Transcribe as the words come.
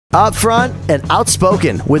Upfront and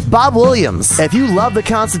Outspoken with Bob Williams. If you love the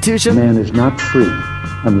Constitution, man is not free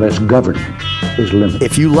unless government is limited.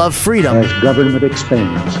 If you love freedom, as government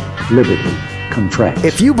expands, liberty contracts.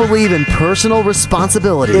 If you believe in personal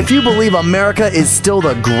responsibility, if you believe America is still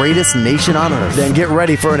the greatest nation on earth, then get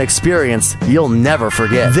ready for an experience you'll never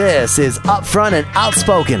forget. This is Upfront and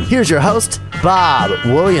Outspoken. Here's your host, Bob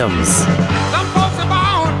Williams. Some folks are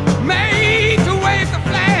born made to wave the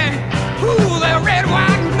flag. Ooh, they're red, white,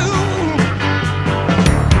 and blue.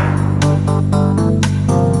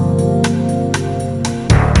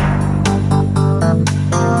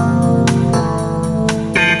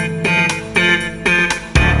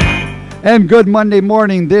 And good Monday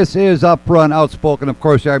morning. This is Upfront Outspoken. Of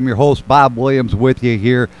course, I'm your host, Bob Williams, with you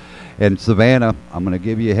here in Savannah. I'm going to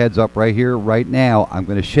give you a heads up right here, right now. I'm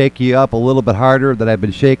going to shake you up a little bit harder than I've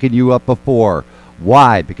been shaking you up before.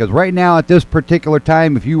 Why? Because right now at this particular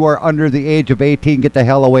time, if you are under the age of 18, get the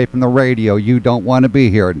hell away from the radio. You don't want to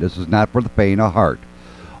be here, and this is not for the faint of heart.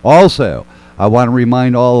 Also, I want to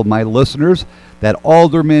remind all of my listeners that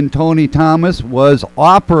Alderman Tony Thomas was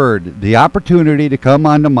offered the opportunity to come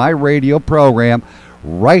onto my radio program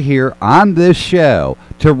right here on this show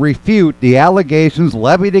to refute the allegations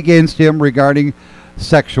levied against him regarding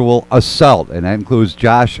sexual assault. And that includes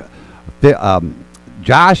Josh,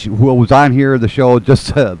 who was on here the show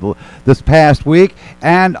just this past week,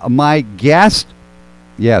 and my guest,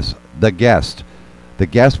 yes, the guest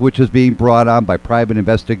which is being brought on by Private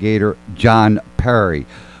Investigator John Perry.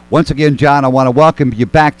 Once again, John, I want to welcome you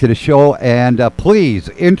back to the show, and please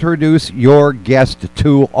introduce your guest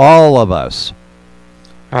to all of us.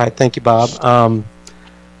 All right, thank you, Bob.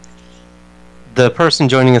 The person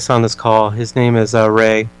joining us on this call, his name is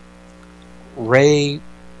Ray. Ray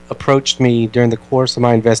approached me during the course of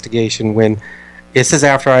my investigation when, this is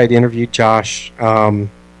after I had interviewed Josh. I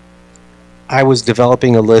was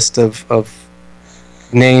developing a list of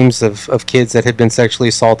names of kids that had been sexually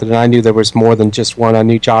assaulted, and I knew there was more than just one. I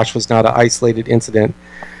knew Josh was not an isolated incident,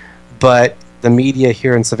 but the media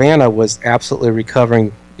here in Savannah was absolutely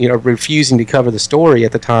refusing to cover the story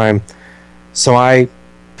at the time. So I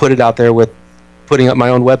put it out there with putting up my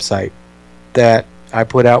own website, that I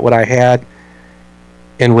put out what I had,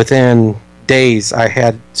 and within days I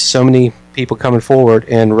had so many people coming forward,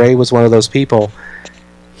 and Ray was one of those people.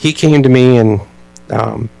 He came to me and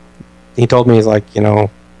he told me, he's like,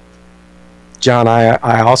 John,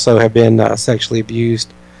 I also have been sexually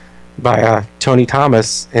abused by Tony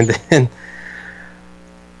Thomas. And then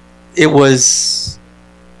it was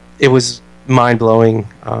mind-blowing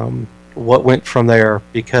what went from there,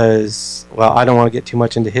 because, well, I don't want to get too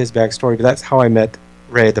much into his backstory, but that's how I met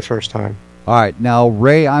Ray the first time. All right. Now,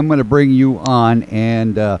 Ray, I'm going to bring you on,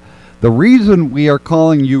 and the reason we are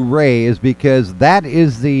calling you Ray is because that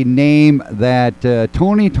is the name that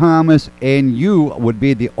Tony Thomas and you would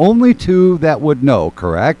be the only two that would know,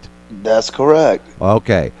 correct? That's correct.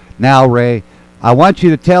 Okay. Now, Ray, I want you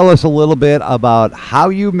to tell us a little bit about how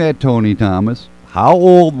you met Tony Thomas, how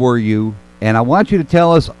old were you, and I want you to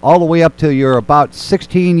tell us all the way up till you're about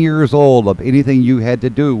 16 years old of anything you had to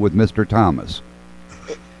do with Mr. Thomas.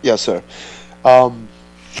 Yes, sir.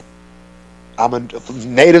 I'm a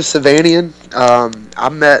native Savannian. I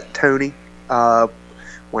met Tony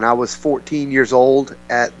when I was 14 years old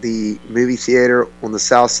at the movie theater on the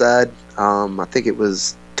south side. I think it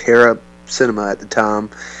was Terra Cinema at the time.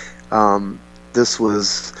 This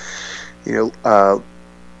was, early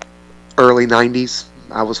 90s.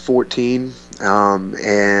 I was 14,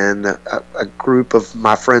 and a group of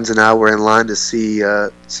my friends and I were in line to see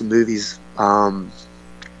some movies.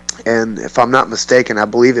 And if I'm not mistaken, I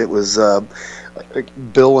believe it was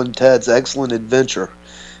Bill and Ted's Excellent Adventure.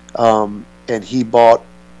 And he bought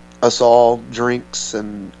us all drinks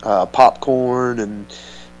and popcorn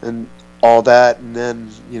and all that. And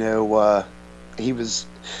then,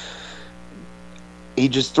 he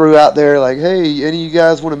just threw out there like, hey, any of you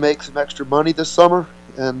guys want to make some extra money this summer?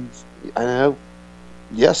 And I know,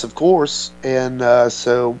 yes, of course. And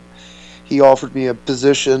so he offered me a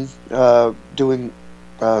position doing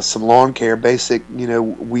some lawn care, basic,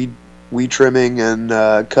 weed trimming and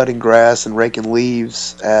cutting grass and raking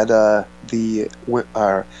leaves at the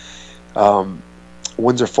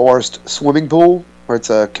Windsor Forest swimming pool, where it's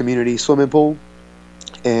a community swimming pool,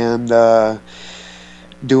 and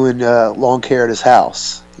doing lawn care at his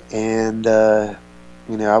house. And I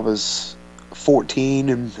was 14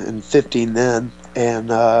 and 15 then,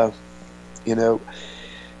 and it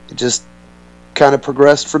just kind of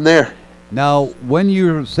progressed from there. Now, when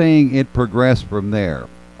you're saying it progressed from there,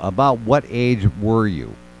 about what age were you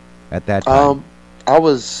at that time? I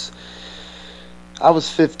was I was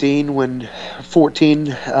 15 when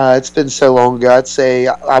 14. It's been so long ago. I'd say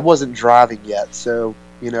I wasn't driving yet, so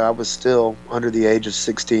I was still under the age of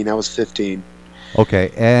 16. I was 15.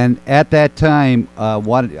 Okay, and at that time, I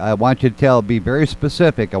want you to be very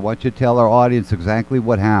specific. I want you to tell our audience exactly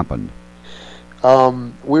what happened.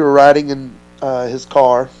 We were riding in his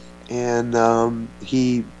car, and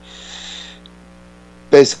he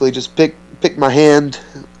basically just picked my hand.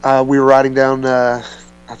 We were riding down, I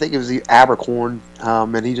think it was the Abercorn,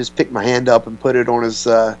 and he just picked my hand up and put it on his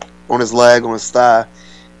leg, on his thigh,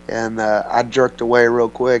 and I jerked away real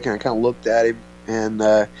quick, and I kind of looked at him,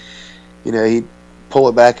 and he'd pull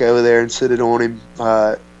it back over there and sit it on him,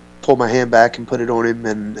 pull my hand back and put it on him,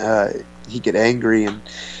 and he'd get angry, and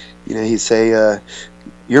he'd say,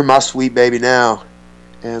 "You're my sweet baby now,"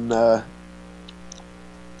 and all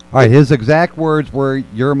right, his exact words were,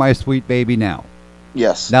 "You're my sweet baby now."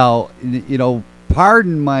 Yes. Now,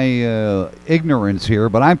 pardon my ignorance here,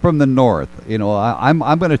 but I'm from the north. I'm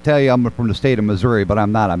going to tell you I'm from the state of Missouri, but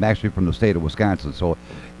I'm not. I'm actually from the state of Wisconsin. So,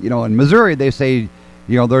 in Missouri they say,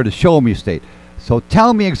 they're the show me state. So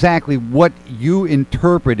tell me exactly what you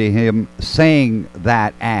interpreted him saying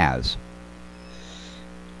that as.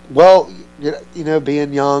 Well,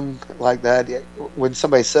 being young like that, when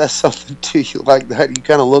somebody says something to you like that, you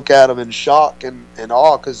kind of look at them in shock and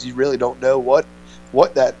awe, because you really don't know what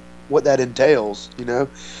that entails,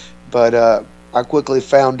 But I quickly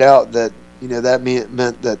found out that that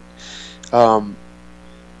meant that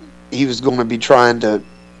he was going to be trying to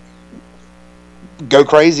go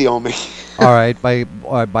crazy on me. All right,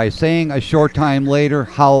 by saying a short time later,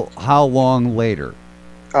 how long later?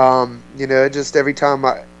 Just every time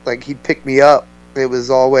he'd pick me up, it was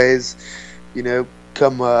always,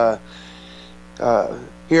 come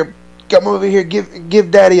here, come over here, give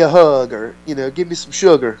Daddy a hug, or give me some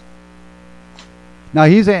sugar. Now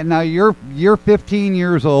you're 15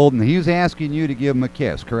 years old, and he's asking you to give him a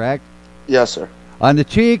kiss, correct? Yes, sir. On the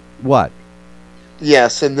cheek, what?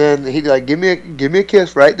 Yes, and then he'd give me a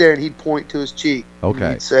kiss right there, and he'd point to his cheek. Okay.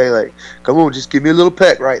 And he'd say "Come on, just give me a little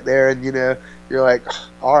peck right there," and you're like,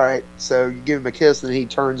 all right. So you give him a kiss, and he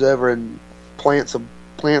turns over and plants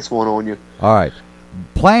one on you. All right,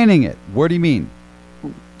 planting it. What do you mean?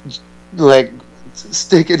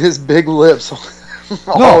 Sticking his big lips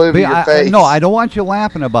all over your face. No, I don't want you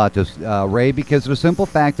laughing about this, Ray, because the simple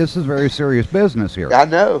fact, this is very serious business here. I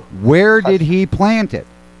know. Where did he plant it?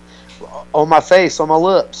 On my face, on my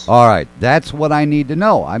lips. All right, that's what I need to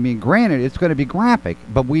know. I mean, granted, it's going to be graphic,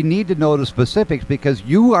 but we need to know the specifics, because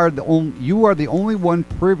you are the only one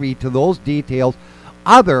privy to those details,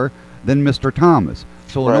 other than Mr. Thomas.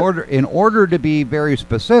 So right. in order to be very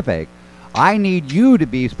specific, I need you to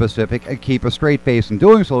be specific and keep a straight face in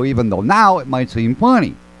doing so, even though now it might seem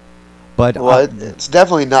funny. But it's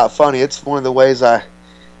definitely not funny. It's one of the ways I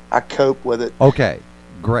cope with it. Okay,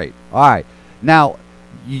 great. All right, now.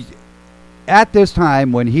 At this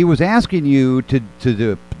time, when he was asking you to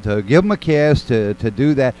give him a kiss, to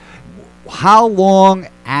do that, how long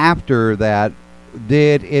after that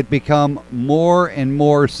did it become more and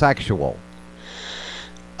more sexual?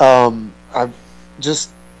 I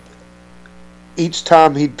just, each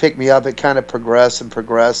time he'd pick me up, it kind of progressed and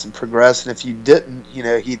progressed and progressed. And if you didn't,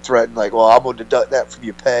 he'd threaten well, I'm going to deduct that from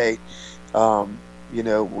your pay, or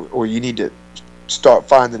you need to start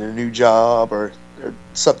finding a new job, or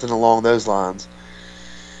something along those lines.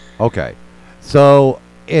 Okay, so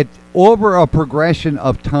over a progression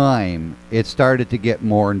of time, it started to get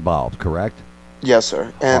more involved, correct? Yes,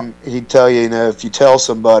 sir. And he'd tell you, if you tell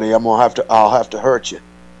somebody, I'll have to hurt you.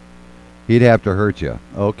 He'd have to hurt you.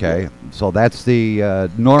 Okay, so that's the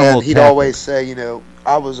normal. And he'd always say,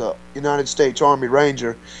 I was a United States Army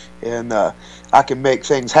Ranger, and I can make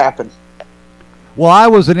things happen. Well, I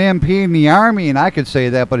was an MP in the Army, and I could say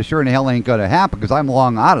that, but it sure in the hell ain't going to happen, because I'm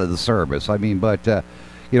long out of the service. I mean, but,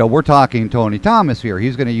 we're talking Tony Thomas here.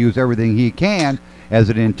 He's going to use everything he can as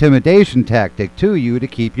an intimidation tactic to you to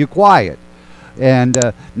keep you quiet. And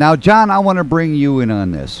now, John, I want to bring you in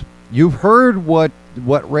on this. You've heard what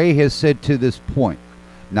Ray has said to this point.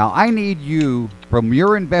 Now, I need you, from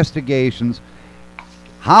your investigations,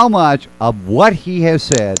 how much of what he has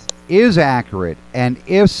said is accurate, and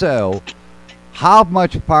if so, how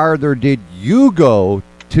much farther did you go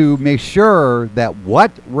to make sure that what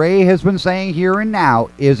Ray has been saying here and now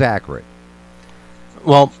is accurate?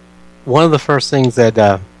 Well, one of the first things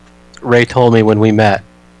that Ray told me when we met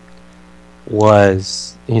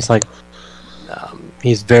was, he's like,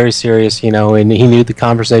 he's very serious, and he knew the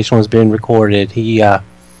conversation was being recorded. He, my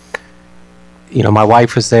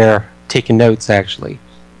wife was there taking notes, actually,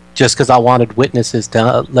 just because I wanted witnesses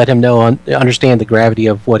to let him know, understand the gravity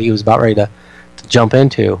of what he was about ready to to jump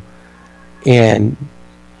into. And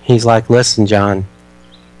he's like, listen, John,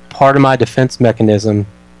 part of my defense mechanism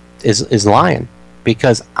is lying,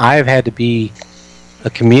 because I've had to be a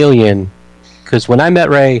chameleon. Because when I met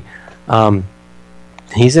Ray,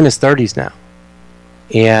 he's in his 30s now.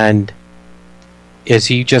 And as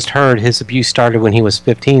you just heard, his abuse started when he was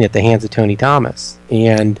 15 at the hands of Tony Thomas.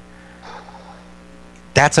 And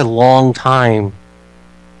that's a long time.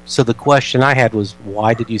 So the question I had was,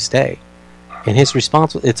 why did you stay? And his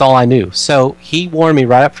response was, it's all I knew. So he warned me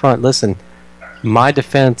right up front, listen, my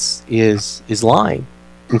defense is lying.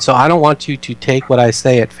 And so I don't want you to take what I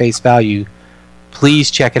say at face value.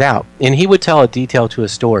 Please check it out. And he would tell a detail to a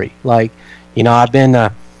story. Like, you know, I've been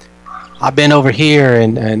over here,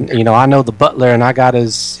 and you know, I know the butler, and I got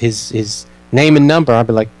his name and number. I'd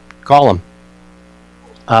be like, call him.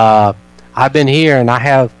 I've been here, and I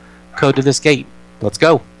have code to this gate. Let's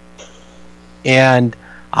go. And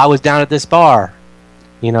I was down at this bar,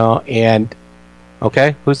 you know, and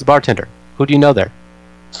okay, who's the bartender? Who do you know there?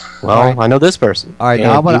 Well, right. I know this person. All right,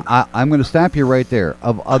 now I'm gonna stop you right there.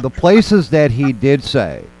 Of the places that he did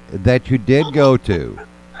say that you did go to,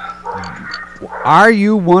 are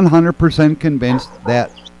you 100% convinced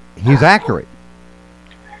that he's accurate?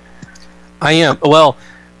 I am. Well,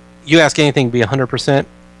 you ask anything to be 100%.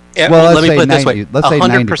 Well, let me put it this way: let's say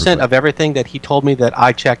 100% of everything that he told me that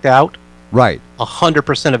I checked out. Right.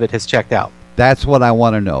 100% of it has checked out. That's what I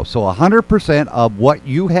want to know. So 100% of what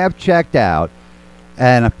you have checked out,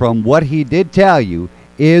 and from what he did tell you,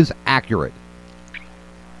 is accurate.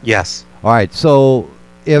 Yes. All right. So,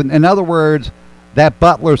 in other words, that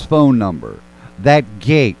butler's phone number, that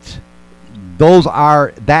gate,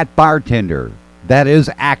 that bartender, that is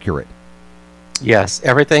accurate. Yes.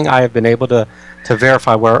 Everything I have been able to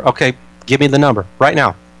verify where, okay, give me the number right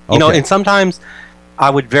now. You know, and sometimes I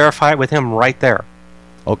would verify it with him right there.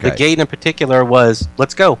 Okay. The gate in particular was,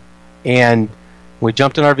 let's go. And we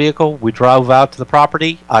jumped in our vehicle. We drove out to the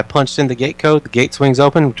property. I punched in the gate code. The gate swings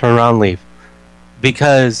open. We turn around and leave.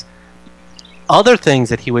 Because other things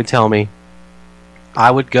that he would tell me, I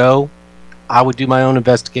would go. I would do my own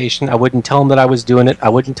investigation. I wouldn't tell him that I was doing it. I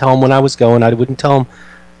wouldn't tell him when I was going. I wouldn't tell him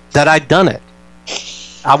that I'd done it.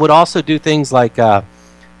 I would also do things like,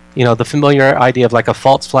 you know, the familiar idea of like a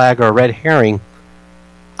false flag or a red herring.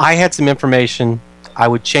 I had some information. I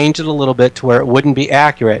would change it a little bit to where it wouldn't be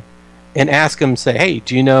accurate, and ask him, say, hey,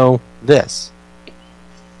 do you know this?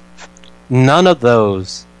 None of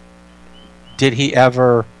those did he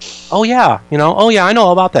ever, oh yeah, you know, oh yeah, I know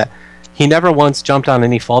all about that. He never once jumped on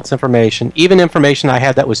any false information, even information I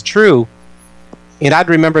had that was true. And I'd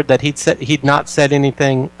remembered that he'd not said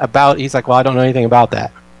anything about, he's like, well, I don't know anything about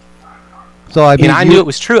that. So I mean, and I knew it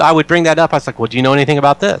was true. I would bring that up. I was like, well, do you know anything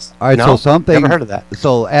about this? All right, no, so something, never heard of that.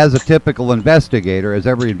 So as a typical investigator, as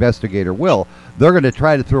every investigator will, they're going to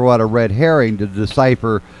try to throw out a red herring to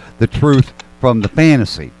decipher the truth from the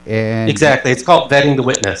fantasy. And exactly. It's called vetting the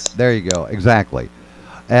witness. There you go. Exactly.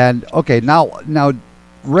 And okay, now,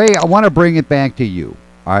 Ray, I want to bring it back to you.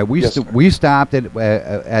 All right, we stopped at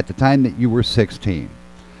the time that you were 16,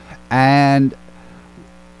 and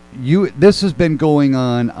this has been going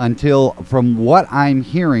on until, from what I'm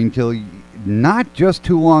hearing, till not just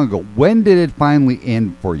too long ago. When did it finally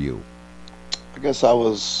end for you? I guess I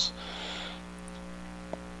was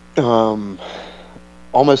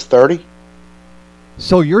almost 30.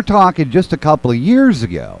 So you're talking just a couple of years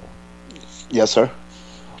ago. Yes, sir.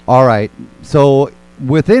 All right. So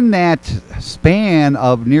within that span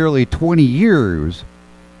of nearly 20 years,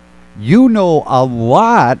 you know a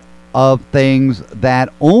lot of things that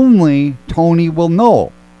only Tony will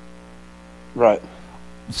know. Right.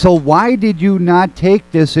 So why did you not take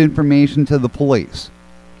this information to the police?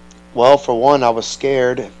 Well, for one, I was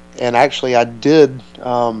scared, and actually I did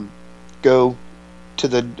go to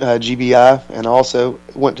the GBI and also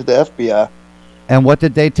went to the FBI. And what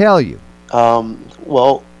did they tell you?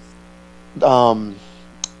 Well, the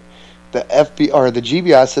FBI or the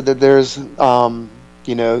GBI said that there's,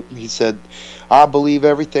 you know, he said, I believe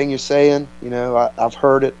everything you're saying. You know, I've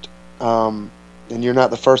heard it, and you're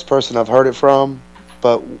not the first person I've heard it from.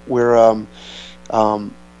 But we're,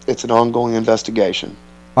 it's an ongoing investigation.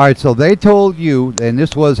 All right, so they told you, and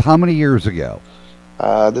this was how many years ago?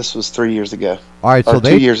 This was 3 years ago. All right, so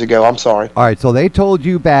 2 years ago. I'm sorry. All right, so they told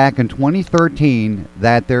you back in 2013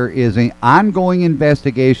 that there is an ongoing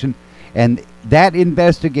investigation, and that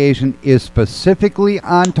investigation is specifically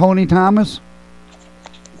on Tony Thomas?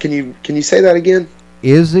 Can you say that again?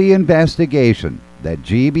 Is the investigation that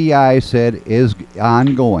GBI said is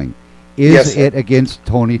ongoing, is yes, it against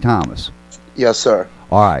Tony Thomas? Yes, sir.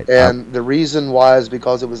 All right. And the reason why is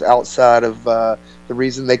because it was outside of the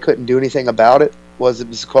reason they couldn't do anything about it was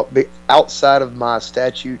outside of my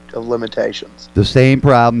statute of limitations. The same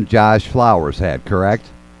problem Josh Flowers had, correct?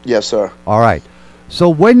 Yes, sir. All right. So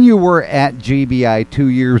when you were at GBI 2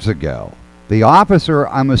 years ago, the officer,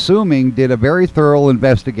 I'm assuming, did a very thorough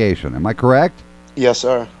investigation. Am I correct? Yes,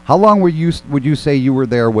 sir. How long would you say you were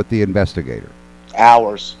there with the investigator?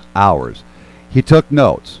 Hours. Hours. He took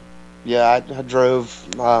notes. Yeah, I drove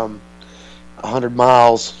 100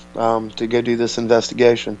 miles to go do this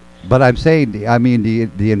investigation. But I'm saying, I mean,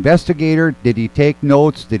 the investigator, did he take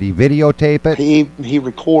notes? Did he videotape it? He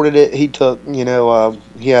recorded it. He took,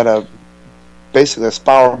 he had basically a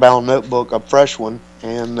spiral bound notebook, a fresh one,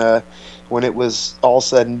 and when it was all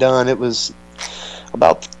said and done, it was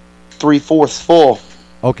about 3/4 full.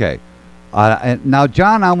 Okay. And now,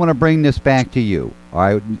 John, I want to bring this back to you. All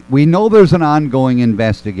right. We know there's an ongoing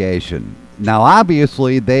investigation. Now,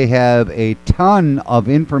 obviously, they have a ton of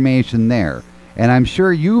information there. And I'm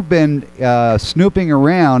sure you've been snooping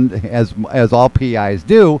around, as all PIs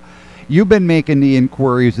do. You've been making the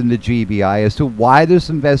inquiries in the GBI as to why this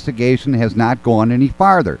investigation has not gone any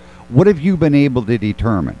farther. What have you been able to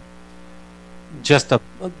determine? Just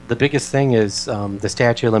the biggest thing is the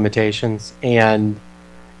statute of limitations, and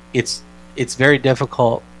it's very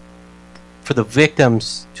difficult for the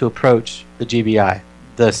victims to approach the GBI.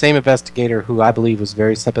 The same investigator, who I believe was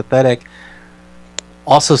very sympathetic,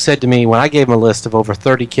 also said to me when I gave him a list of over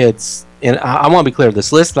 30 kids, and I want to be clear,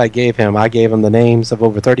 this list that I gave him the names of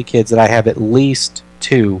over 30 kids that I have at least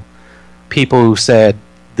 2 people who said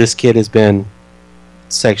this kid has been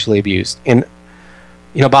sexually abused. And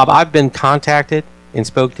Bob, I've been contacted and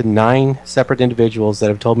spoke to 9 separate individuals that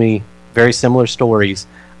have told me very similar stories.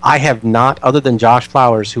 I have not, other than Josh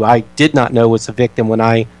Flowers, who I did not know was a victim when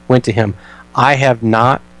I went to him, I have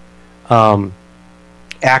not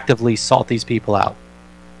actively sought these people out.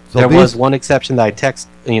 So there was one exception that I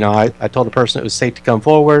told the person it was safe to come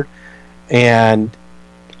forward, and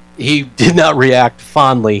he did not react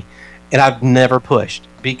fondly, and I've never pushed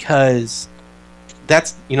because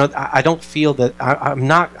that's, I don't feel that I'm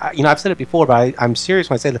not, I've said it before, but I'm serious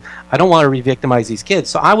when I say that I don't want to re-victimize these kids.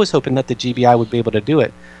 So I was hoping that the GBI would be able to do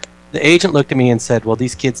it. The agent looked at me and said, well,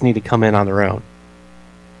 these kids need to come in on their own.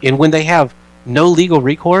 And when they have no legal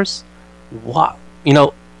recourse,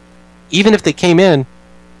 even if they came in,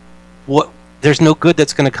 there's no good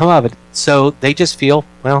that's going to come of it. So they just feel,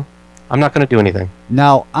 well, I'm not going to do anything.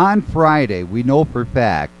 Now, on Friday, we know for a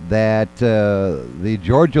fact that the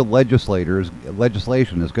Georgia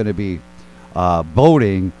legislation is going to be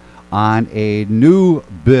voting on a new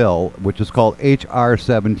bill, which is called H.R.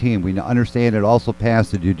 17. We understand it also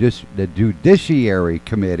passed the Judiciary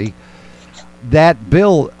Committee. That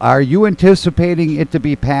bill, are you anticipating it to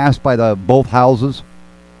be passed by both houses?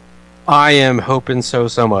 I am hoping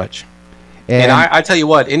so much. And I tell you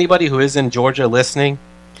what, anybody who is in Georgia listening,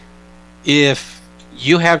 if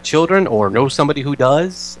you have children or know somebody who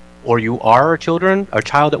does, or you are a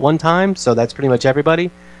child at one time, so that's pretty much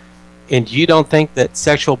everybody, and you don't think that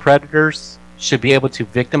sexual predators should be able to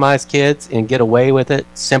victimize kids and get away with it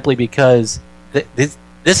simply because this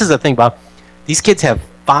is the thing, Bob. These kids have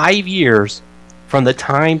 5 years from the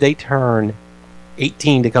time they turn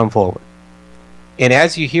 18 to come forward. And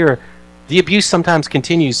as you hear, the abuse sometimes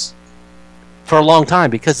continues for a long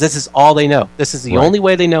time because this is all they know. This is the only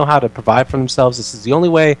way they know how to provide for themselves. This is the only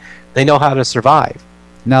way they know how to survive.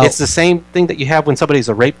 Now, it's the same thing that you have when somebody's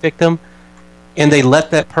a rape victim and they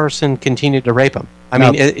let that person continue to rape them. I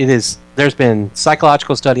mean, it is. There's been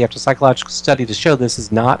psychological study after psychological study to show this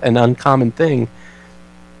is not an uncommon thing.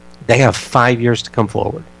 They have 5 years to come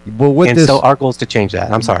forward. Well, so our goal is to change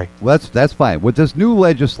that. I'm sorry. Well, that's fine. With this new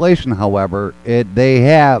legislation, however, they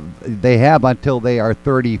have until they are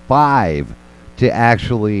 35 to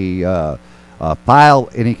actually file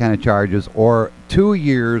any kind of charges, or 2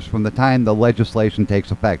 years from the time the legislation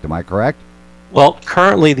takes effect. Am I correct? Well,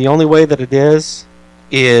 currently the only way that it is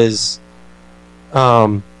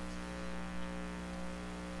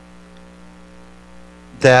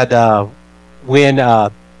that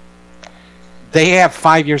when they have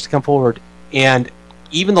 5 years to come forward, and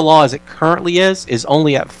even the law as it currently is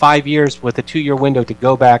only at 5 years with a 2-year window to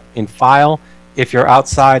go back and file if you're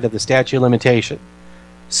outside of the statute of limitation.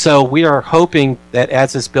 So we are hoping that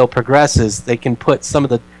as this bill progresses, they can put some of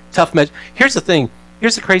the tough measures. Here's the thing.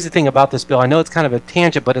 Here's the crazy thing about this bill. I know it's kind of a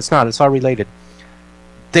tangent, but it's not. It's all related.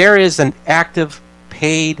 There is an active,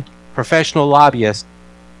 paid, professional lobbyist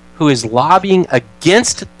who is lobbying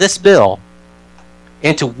against this bill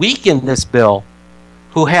and to weaken this bill,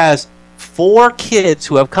 who has 4 kids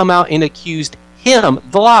who have come out and accused him,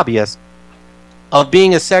 the lobbyist, of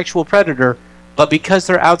being a sexual predator, but because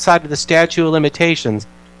they're outside of the statute of limitations,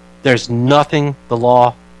 there's nothing the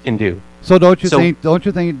law can do. So don't you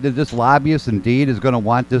think that this lobbyist indeed is going to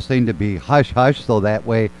want this thing to be hush hush, so that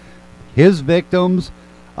way his victims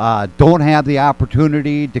don't have the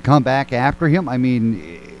opportunity to come back after him? I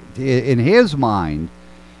mean, in his mind,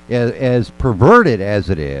 as perverted as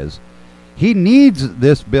it is, he needs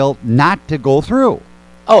this bill not to go through.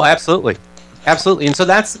 Oh, absolutely. Absolutely. And so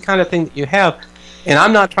that's the kind of thing that you have. And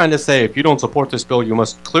I'm not trying to say if you don't support this bill, you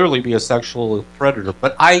must clearly be a sexual predator.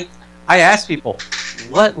 But I ask people,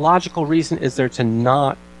 what logical reason is there to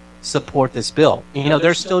not support this bill? You know,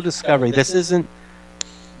 there's still discovery. This isn't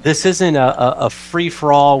a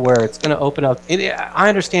free-for-all where it's going to open up. I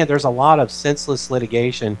understand there's a lot of senseless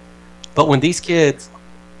litigation, but when these kids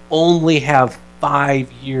only have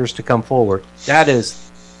 5 years to come forward, that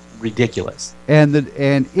is ridiculous. And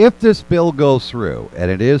if this bill goes through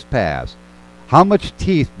and it is passed, how much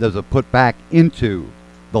teeth does it put back into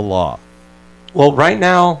the law? Well, right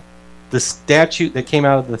now, the statute that came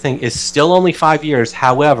out of the thing is still only 5 years.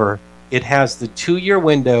 However, it has the 2-year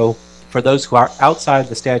window for those who are outside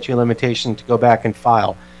the statute of limitation to go back and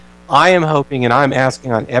file. I am hoping, and I'm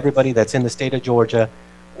asking on everybody that's in the state of Georgia,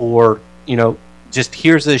 or just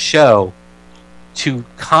hears this show, to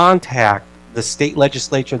contact the state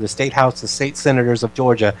legislature, the state house, the state senators of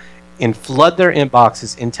Georgia, and flood their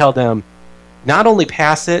inboxes and tell them not only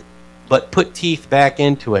pass it, but put teeth back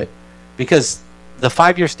into it, because the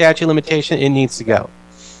 5-year statute of limitation, it needs to go.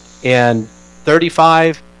 And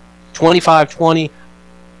 35, 25, 20,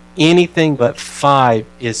 anything but 5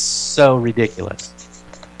 is so ridiculous.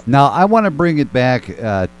 Now, I want to bring it back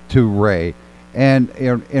to Ray. And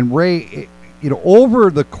Ray,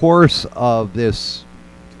 over the course of this,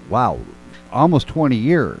 almost 20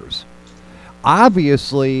 years,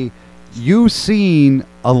 obviously you've seen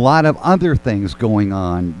a lot of other things going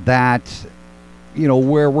on that,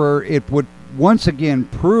 where it would once again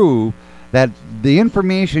prove that the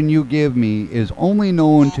information you give me is only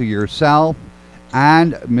known to yourself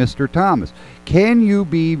and Mr. Thomas. Can you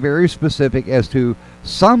be very specific as to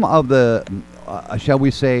some of the, shall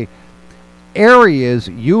we say, areas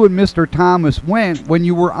you and Mr. Thomas went when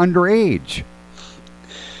you were underage?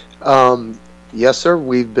 Yes, sir.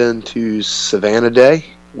 We've been to Savannah Day.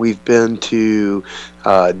 We've been to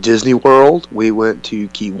Disney World. We went to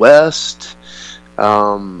Key West.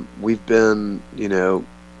 We've been,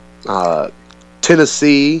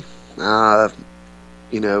 Tennessee,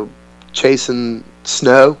 chasing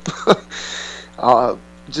snow.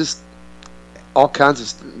 Just all kinds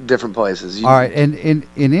of different places. All right, and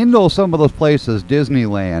in those, some of those places,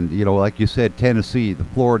 Disneyland, like you said, Tennessee, the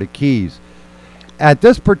Florida Keys, at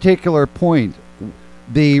this particular point,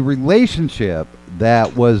 the relationship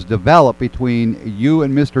that was developed between you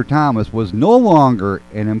and Mr. Thomas was no longer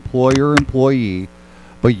an employer-employee,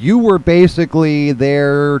 but you were basically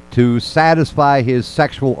there to satisfy his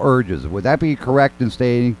sexual urges. Would that be correct in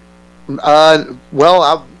stating?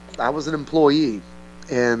 Well, I was an employee,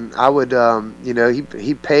 and I would,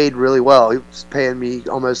 he paid really well. He was paying me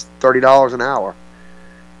almost $30 an hour.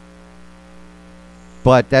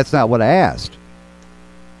 But that's not what I asked.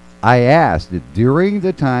 I asked that during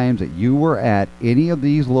the times that you were at any of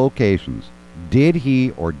these locations, did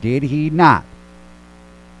he or did he not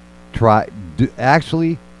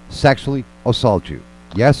actually sexually assault you?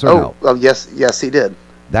 Yes or no? Oh, yes, he did.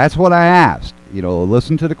 That's what I asked.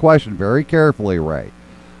 Listen to the question very carefully, Ray.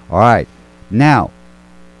 All right. Now,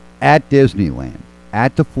 at Disneyland,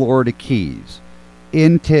 at the Florida Keys,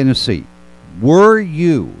 in Tennessee, were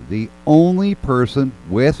you the only person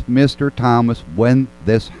with Mr. Thomas when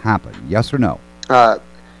this happened? Yes or no?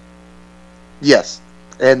 Yes.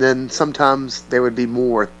 And then sometimes there would be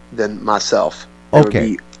more than myself. There would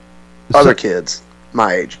be other kids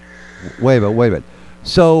my age. Wait a minute.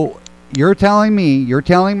 So you're telling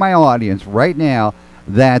my audience right now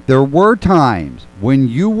that there were times when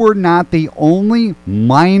you were not the only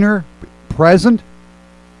minor present?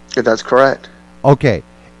 That's correct. Okay.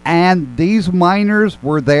 And these minors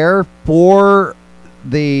were there for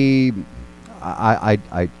the,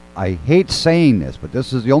 I hate saying this, but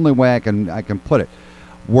this is the only way I can put it,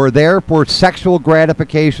 were there for sexual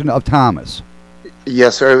gratification of Thomas?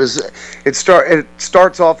 Yes, sir. It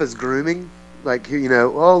starts off as grooming, like,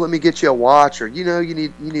 let me get you a watch, or you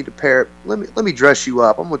need a pair. Let me dress you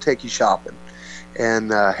up. I'm gonna take you shopping, and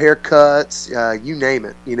haircuts, you name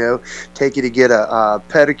it. Take you to get a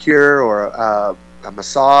pedicure or a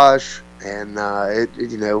massage, and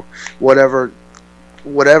whatever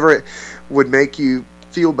it would make you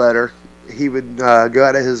feel better, he would go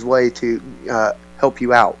out of his way to help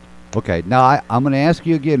you out. Okay, now I'm going to ask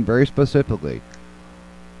you again very specifically.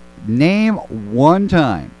 name one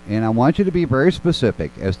time, and I want you to be very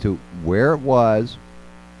specific as to where it was,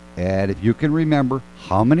 and if you can remember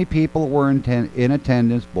how many people were in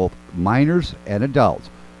attendance, both minors and adults,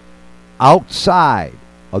 outside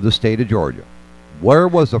of the state of Georgia. Where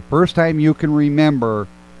was the first time you can remember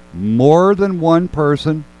more than one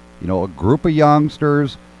person, a group of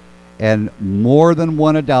youngsters, and more than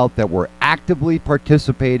one adult that were actively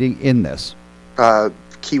participating in this?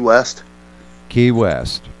 Key West. Key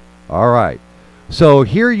West. All right. So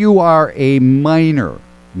here you are, a minor.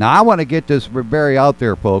 Now I want to get this very out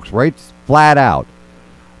there, folks, right flat out.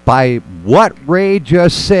 By what Ray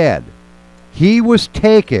just said, he was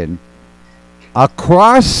taken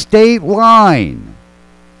across state line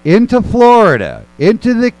into Florida,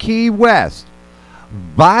 into the Key West,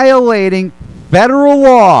 violating federal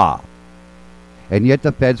law, and yet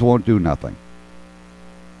the feds won't do nothing.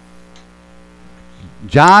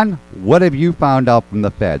 John, what have you found out from the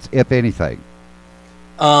feds, if anything?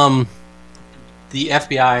 The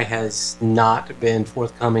FBI has not been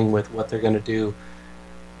forthcoming with what they're going to do.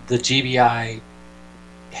 The GBI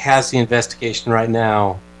has the investigation right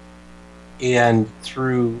now, and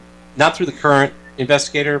not through the current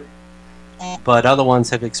investigator, but other ones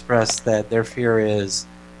have expressed that their fear is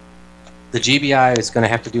the GBI is going to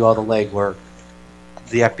have to do all the legwork.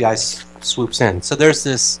 The FBI swoops in. So there's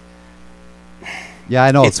this. Yeah,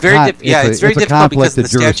 I know. It's very difficult because of the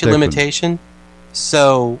statute of limitation.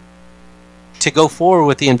 So to go forward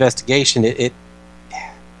with the investigation, they're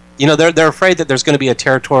afraid that there's going to be a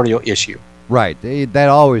territorial issue. Right. That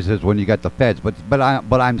always is when you got the feds. But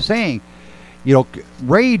I'm saying,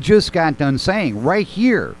 Ray just got done saying right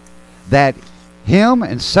here that him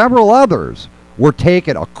and several others were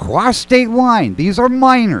taken across state line. These are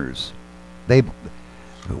minors.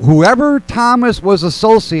 Whoever Thomas was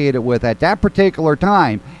associated with at that particular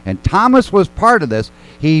time, and Thomas was part of this,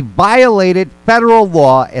 he violated federal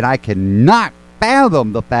law, and I cannot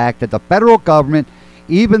fathom the fact that the federal government,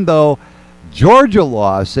 even though Georgia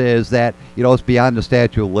law says that, it's beyond the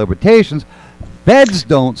statute of limitations, feds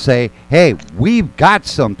don't say, hey, we've got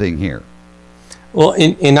something here. Well,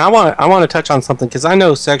 and I want to touch on something, because I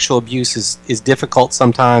know sexual abuse is difficult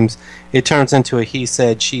sometimes. It turns into a he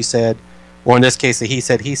said, she said, or in this case, a he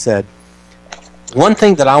said. One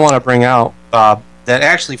thing that I want to bring out, Bob, that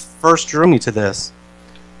actually first drew me to this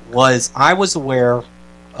was I was aware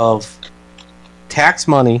of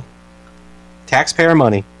taxpayer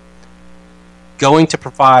money, going to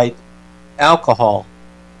provide alcohol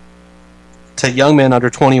to young men under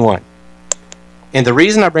 21. And the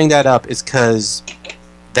reason I bring that up is because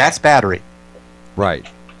that's battery. Right.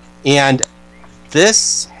 And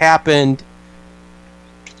this happened,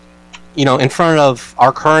 in front of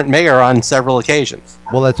our current mayor on several occasions.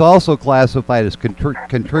 Well, it's also classified as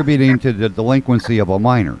contributing to the delinquency of a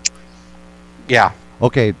minor. Yeah.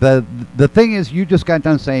 Okay, the thing is, you just got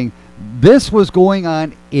done saying this was going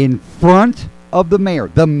on in front of the mayor.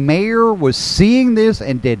 The mayor was seeing this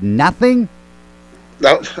and did nothing?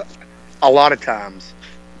 A lot of times.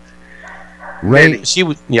 Ray, she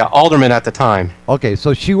was, alderman at the time. Okay,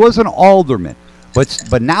 so she was an alderman.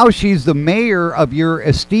 But now she's the mayor of your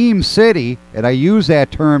esteemed city, and I use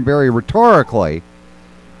that term very rhetorically.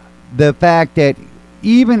 The fact that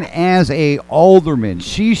even as a alderman,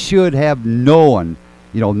 she should have known,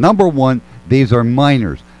 number one, these are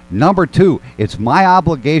minors. Number two, it's my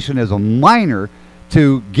obligation as a minor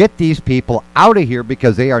to get these people out of here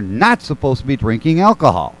because they are not supposed to be drinking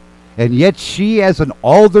alcohol. And yet she, as an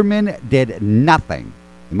alderman, did nothing.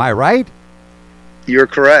 Am I right? You're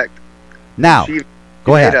correct. Now,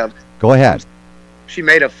 go ahead. She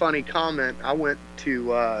made a funny comment. I went to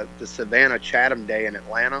the Savannah Chatham Day in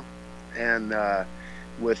Atlanta, and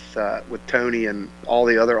with Tony and all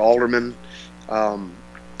the other aldermen from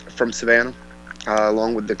Savannah,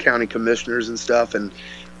 along with the county commissioners and stuff, and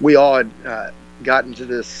we all had got into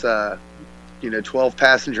this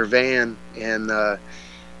 12-passenger van, and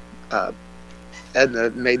Edna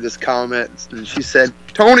made this comment, and she said,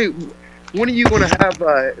 "Tony, when are you going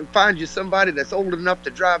to find you somebody that's old enough to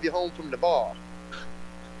drive you home from the bar?"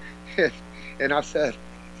 And I said,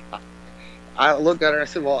 I looked at her and I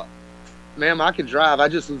said, "Well, ma'am, I can drive. I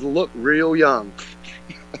just look real young."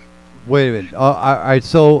 Wait a minute. All right.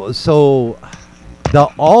 So the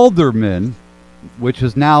alderman, which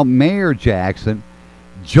is now Mayor Jackson,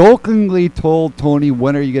 jokingly told Tony,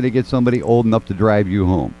 "When are you going to get somebody old enough to drive you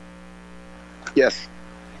home?" Yes.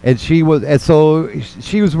 And she was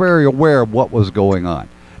very aware of what was going on.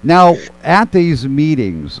 Now, at these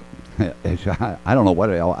meetings, I don't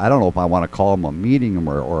know if I want to call them a meeting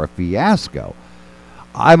or a fiasco.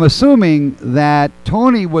 I'm assuming that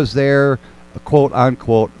Tony was there quote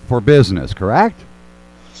unquote, for business, correct?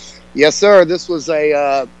 Yes, sir. This was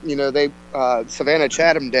a, Savannah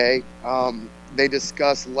Chatham Day. They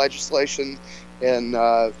discussed legislation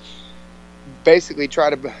and basically try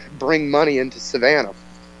to bring money into Savannah.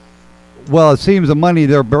 Well, it seems the money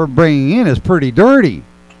they're bringing in is pretty dirty.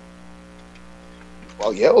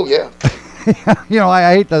 Well, yeah, oh yeah. You know,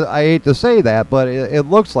 I hate to say that, but it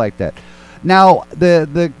looks like that. Now,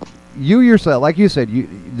 you yourself, like you said,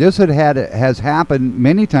 this has happened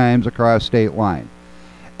many times across state line,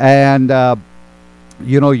 and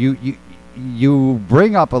you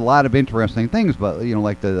bring up a lot of interesting things, but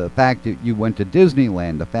like the fact that you went to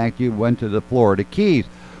Disneyland, the fact you went to the Florida Keys.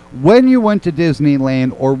 When you went to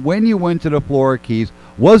Disneyland or when you went to the Florida Keys,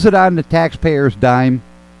 was it on the taxpayer's dime?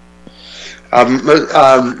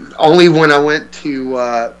 Only when I went to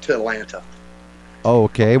Atlanta.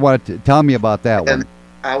 Okay, tell me about that one.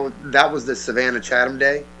 That was the Savannah Chatham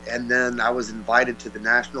Day, and then I was invited to the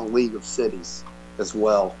National League of Cities as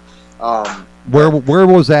well. Where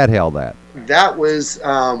was that held at? That was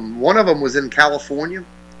one of them was in California,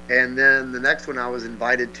 and then the next one I was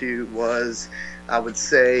invited to was, I would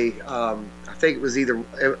say, I think it was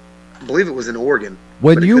I believe it was in Oregon.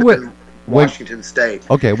 When you went Washington State.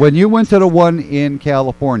 Okay, when you went to the one in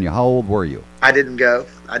California, how old were you? I didn't go.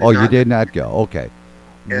 You did not go. Okay.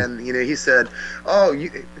 And he said, "Oh,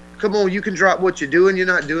 come on, you can drop what you're doing. You're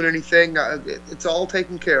not doing anything. It's all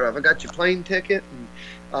taken care of. I got your plane ticket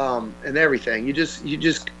and everything. You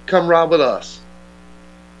just come ride with us."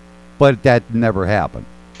 But that never happened.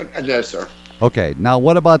 No, sir. Okay. Now,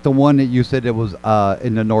 what about the one that you said it was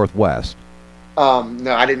in the Northwest?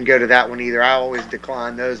 No, I didn't go to that one either. I always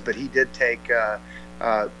decline those, but he did take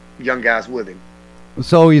young guys with him.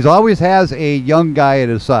 So he always has a young guy at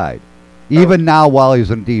his side, even now while he's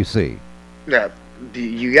in D.C. Yeah,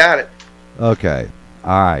 you got it. Okay,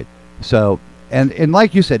 all right. So, and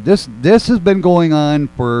like you said, this has been going on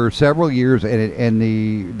for several years, and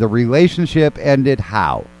the relationship ended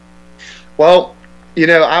how? Well,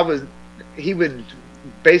 he would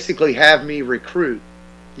basically have me recruit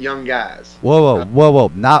young guys. Whoa!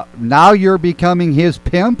 Now you're becoming his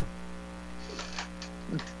pimp?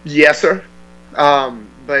 Yes, sir.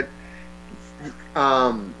 But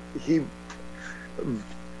he,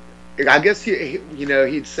 I guess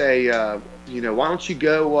he'd say, why don't you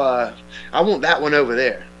go? I want that one over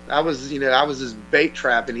there. I was his bait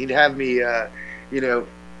trap, and he'd have me,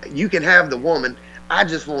 you can have the woman. I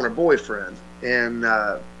just want her boyfriend, and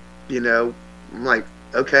I'm like,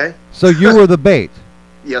 okay. So you were the bait.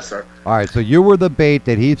 Yes, sir. All right, so you were the bait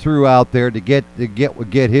that he threw out there to get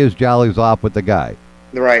his jollies off with the guy.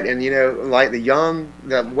 Right, and like the young,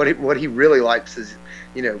 what he really likes is,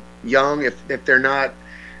 young. If they're not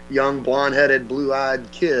young, blonde-headed,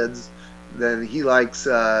 blue-eyed kids, then he likes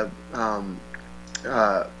young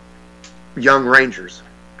rangers.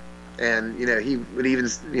 And he would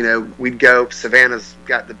even, we'd go. Savannah's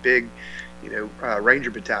got the big,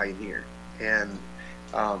 ranger battalion here, and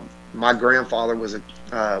my grandfather was in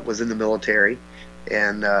the military,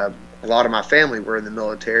 and a lot of my family were in the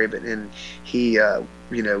military. But he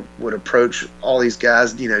would approach all these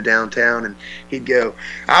guys downtown, and he'd go,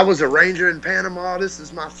 "I was a ranger in Panama. This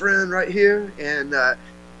is my friend right here," and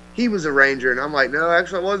he was a ranger, and I'm like, "No,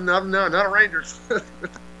 actually, I wasn't. No, not a ranger."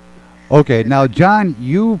 Okay, now John,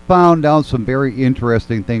 you found out some very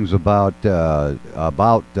interesting things about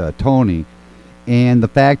Tony, and the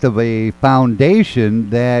fact of a foundation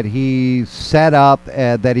that he set up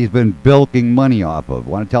that he's been bilking money off of.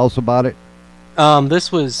 Want to tell us about it?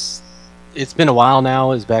 It's been a while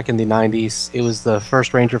now. It was back in the 90s. It was the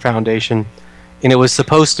First Ranger Foundation, and it was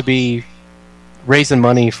supposed to be raising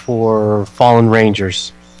money for fallen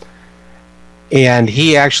Rangers. And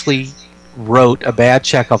he actually wrote a bad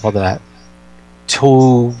check off of that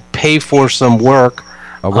to pay for some work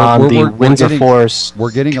on the Windsor Forest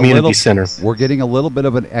Community Center. We're getting a little bit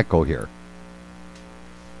of an echo here.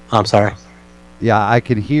 I'm sorry. Yeah, I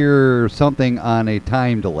can hear something on a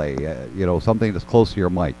time delay. Something that's close to your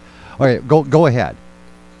mic. All right, go ahead.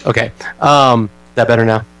 Okay. That better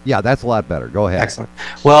now? Yeah, that's a lot better. Go ahead. Excellent.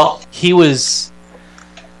 Well, he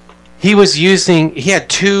had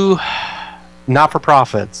two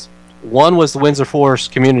not-for-profits. One was the Windsor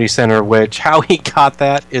Forest Community Center, which how he got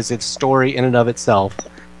that is its story in and of itself.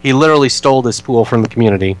 He literally stole this pool from the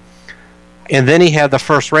community. And then he had the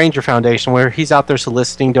First Ranger Foundation, where he's out there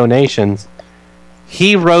soliciting donations.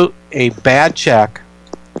 He wrote a bad check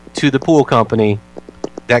to the pool company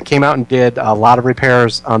that came out and did a lot of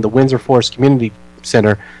repairs on the Windsor Forest Community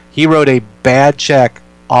Center. He wrote a bad check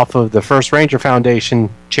off of the First Ranger Foundation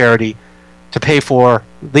charity to pay for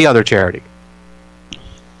the other charity.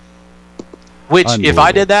 Which, if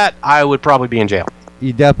I did that, I would probably be in jail.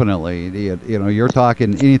 You definitely, you know, you're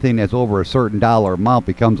talking anything that's over a certain dollar amount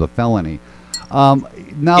becomes a felony.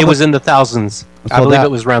 Now it was in the thousands. So I believe it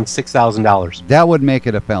was around $6,000. That would make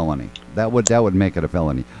it a felony. That would make it a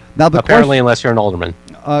felony. Now the apparently, unless you're an alderman.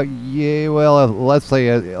 Yeah, well, let's say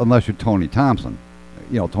unless you're Tony Thompson,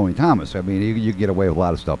 you know, Tony Thomas. I mean, you get away with a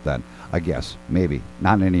lot of stuff then. I guess maybe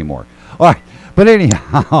not anymore. All right, but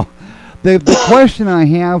anyhow, the question I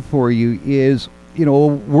have for you is, you know,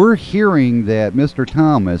 we're hearing that Mr.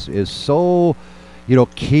 Thomas is so, you know,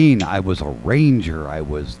 keen. I was a ranger. I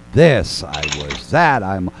was this. I was that.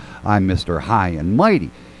 I'm Mr. High and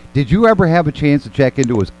Mighty. Did you ever have a chance to check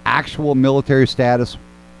into his actual military status?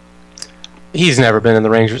 He's never been in the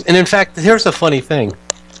Rangers. And in fact, here's a funny thing.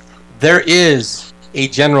 There is a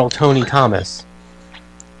General Tony Thomas.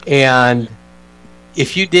 And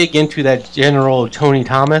if you dig into that General Tony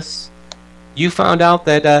Thomas, you found out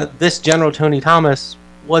that this General Tony Thomas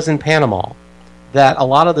was in Panama. That a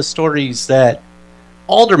lot of the stories that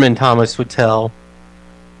Alderman Thomas would tell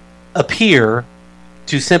appear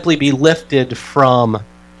to simply be lifted from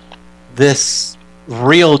this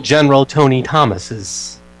real General Tony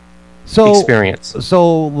Thomas's experience.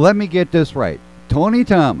 So let me get this right. Tony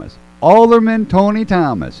Thomas, Alderman Tony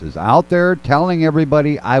Thomas, is out there telling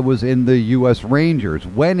everybody I was in the U.S. Rangers,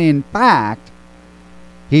 when in fact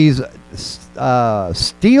he's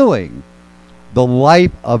stealing the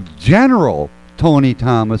life of General Tony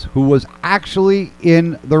Thomas, who was actually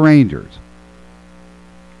in the Rangers.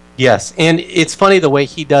 Yes, and it's funny the way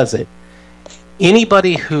he does it.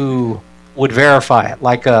 Anybody who would verify it,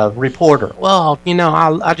 like a reporter, well, you know,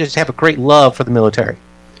 I just have a great love for the military.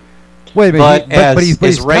 Wait a minute, but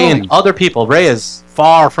he's Ray and other people, Ray is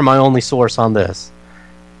far from my only source on this.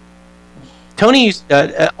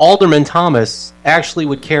 Alderman Thomas actually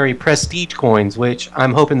would carry prestige coins, which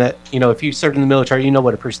I'm hoping that, you know, if you served in the military, you know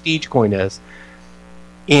what a prestige coin is.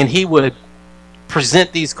 And he would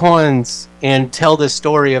present these coins and tell this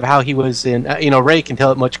story of how he was in, you know, Ray can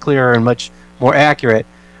tell it much clearer and much more accurate,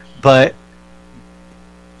 but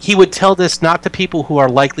he would tell this not to people who are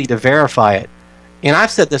likely to verify it. And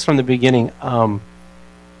I've said this from the beginning,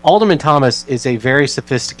 Alderman Thomas is a very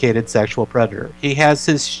sophisticated sexual predator. He has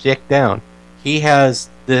his shtick down. He has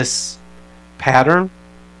this pattern.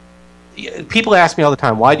 People ask me all the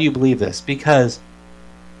time, why do you believe this? Because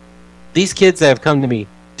these kids that have come to me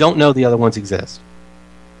don't know the other ones exist.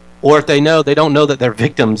 Or if they know, they don't know that they're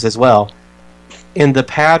victims as well. And the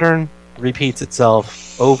pattern repeats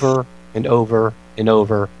itself over and over and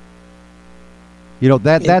over. You know,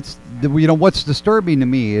 that's you know, what's disturbing to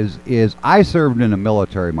me is I served in the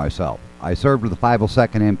military myself. I served with the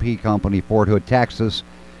 502nd MP Company, Fort Hood, Texas,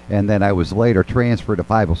 and then I was later transferred to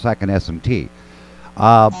 502nd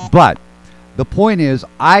SMT. But the point is,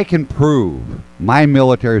 I can prove my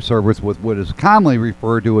military service with what is commonly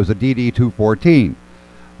referred to as a DD-214.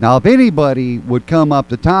 Now, if anybody would come up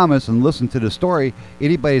to Thomas and listen to the story,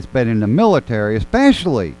 anybody that's been in the military,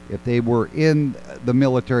 especially if they were in the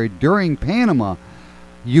military during Panama,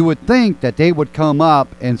 you would think that they would come up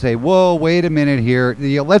and say, whoa, wait a minute here.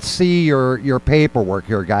 Let's see your paperwork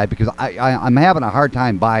here, guy, because I'm having a hard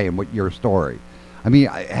time buying what your story. I mean,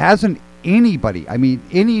 hasn't anybody, I mean,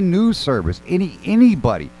 any news service,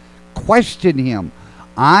 anybody question him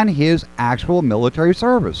on his actual military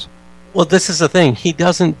service? Well, this is the thing. He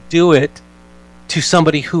doesn't do it to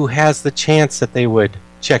somebody who has the chance that they would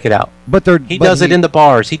check it out. He does it in the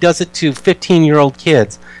bars. He does it to 15-year-old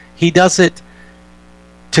kids. He does it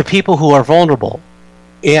to people who are vulnerable.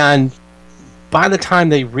 And by the time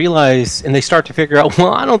they realize and they start to figure out,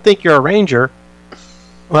 well, I don't think you're a ranger,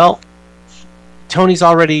 well, Tony's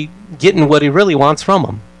already getting what he really wants from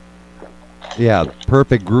them. Yeah,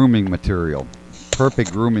 perfect grooming material.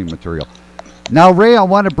 Perfect grooming material. Now, Ray, I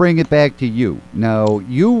want to bring it back to you. Now,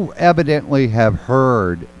 you evidently have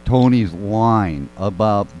heard Tony's line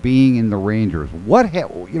about being in the Rangers. What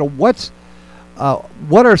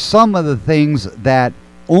are some of the things that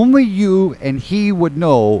only you and he would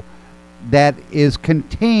know that is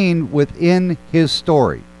contained within his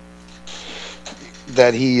story?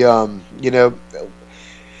 That he, you know,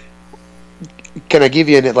 can I give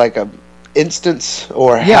you like a instance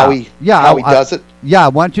or how he does it? Yeah, I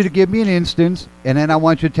want you to give me an instance, and then I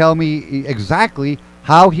want you to tell me exactly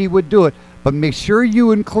how he would do it. But make sure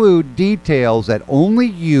you include details that only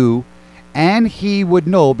you and he would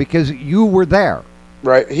know because you were there.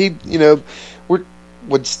 Right. He, you know,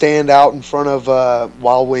 would stand out in front of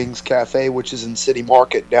Wild Wings Cafe, which is in City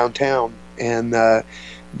Market downtown, and all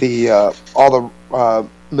the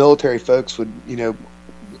military folks would, you know,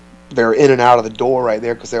 they're in and out of the door right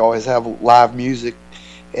there because they always have live music,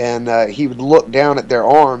 and he would look down at their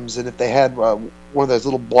arms, and if they had one of those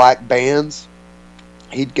little black bands,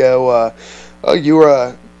 he'd go, "Oh,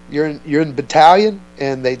 you're in battalion?"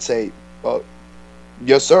 And they'd say, "Oh,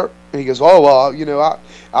 yes, sir." And he goes, "Oh, well,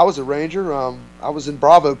 I was a Ranger. I was in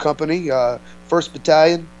Bravo Company, 1st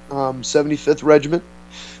Battalion, 75th Regiment.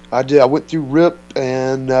 I went through RIP,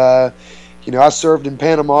 and I served in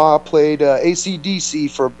Panama. I played AC/DC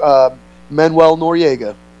for Manuel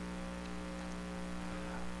Noriega."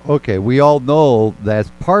 Okay, we all know that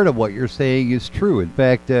part of what you're saying is true. In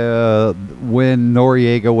fact, when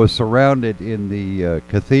Noriega was surrounded in the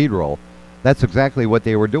cathedral, that's exactly what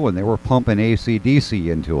they were doing. They were pumping AC/DC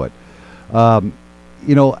into it. What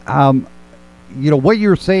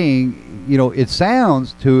you're saying, it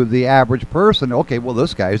sounds to the average person, okay, well,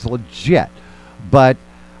 this guy's legit. But,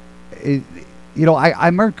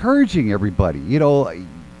 I'm encouraging everybody.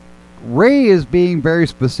 Ray is being very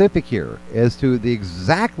specific here as to the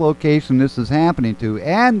exact location this is happening to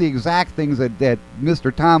and the exact things that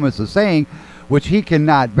Mr. Thomas is saying, which he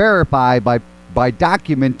cannot verify by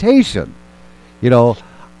documentation. From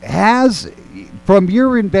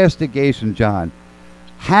your investigation, John,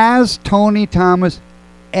 has Tony Thomas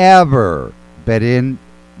ever been in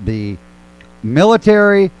the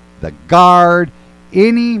military, the Guard,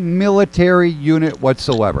 any military unit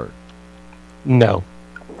whatsoever? No.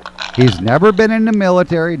 He's never been in the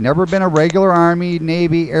military, never been a regular Army,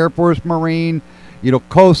 Navy, Air Force, Marine,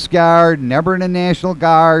 Coast Guard, never in the National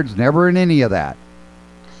Guards, never in any of that.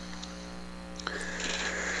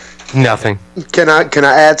 Nothing. Can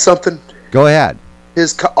I add something? Go ahead.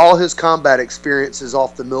 All his combat experience is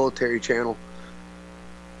off the military channel.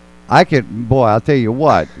 I'll tell you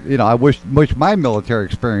what, I wish my military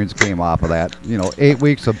experience came off of that. 8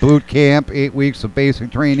 weeks of boot camp, 8 weeks of basic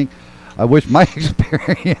training. I wish my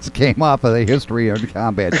experience came off of the History of the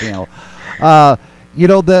Combat channel. But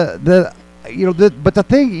the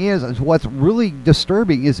thing is what's really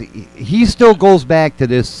disturbing is he still goes back to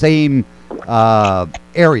this same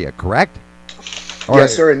area, correct?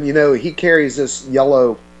 Yes, sir. And he carries this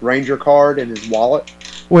yellow Ranger card in his wallet.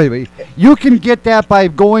 Wait. You can get that by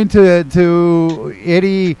going to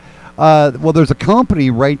any. There's a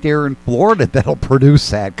company right there in Florida that'll produce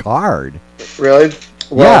that card. Really?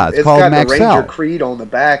 Well, it's called got Maxell. The Ranger Creed on the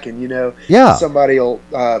back, and somebody will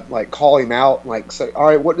call him out and say, "All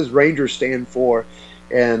right, what does Ranger stand for?"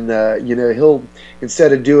 And he'll,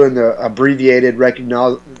 instead of doing the abbreviated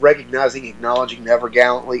recognizing, acknowledging, never,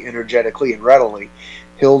 gallantly, energetically, and readily,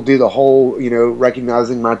 he'll do the whole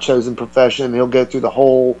recognizing my chosen profession. He'll go through the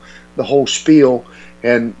whole spiel,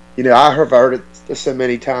 and I have heard it so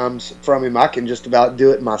many times from him I can just about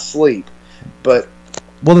do it in my sleep. But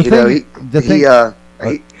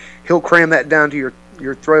he'll cram that down to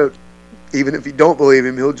your throat, even if you don't believe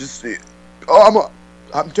him. He'll just say, "Oh,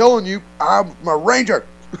 I'm telling you, I'm a Ranger."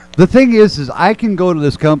 The thing is I can go to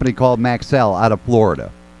this company called Maxell out of Florida.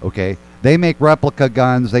 Okay, they make replica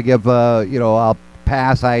guns. They give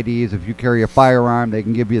pass IDs. If you carry a firearm, they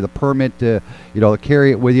can give you the permit to carry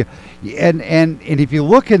it with you. And if you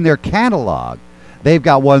look in their catalog, they've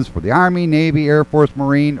got ones for the Army, Navy, Air Force,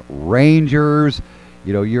 Marine, Rangers.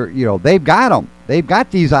 They've got them. They've got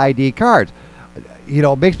these ID cards.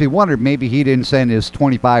 It makes me wonder, maybe he didn't send his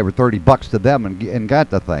 $25 or $30 to them and got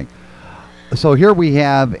the thing. So here we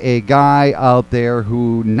have a guy out there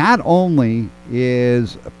who not only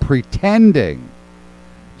is pretending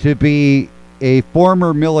to be a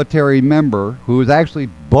former military member, who is actually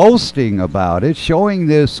boasting about it, showing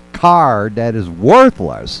this card that is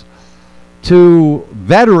worthless to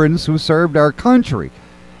veterans who served our country.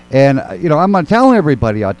 And I'm going to tell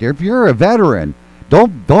everybody out there, if you're a veteran,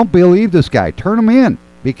 don't believe this guy. Turn him in,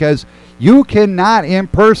 because you cannot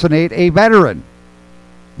impersonate a veteran.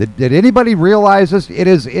 Did anybody realize this? It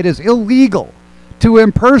is illegal to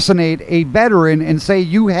impersonate a veteran and say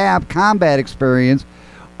you have combat experience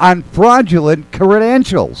on fraudulent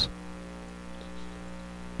credentials.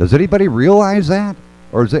 Does anybody realize that?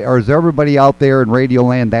 Or is everybody out there in Radio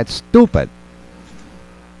Land that stupid?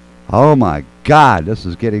 Oh my God, this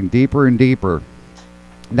is getting deeper and deeper.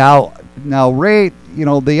 Now, Ray,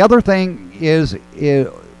 the other thing is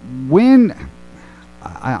when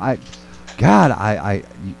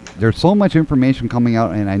there's so much information coming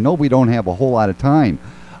out, and I know we don't have a whole lot of time,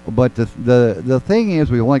 but the thing is,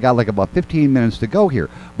 we've only got like about 15 minutes to go here.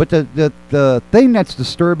 But the thing that's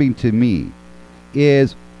disturbing to me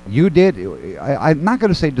is I'm not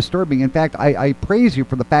going to say disturbing. In fact, I praise you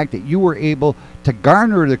for the fact that you were able to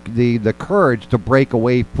garner the courage to break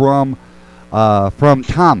away from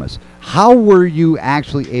Thomas. How were you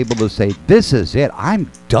actually able to say, "This is it, I'm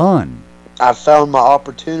done"? I found my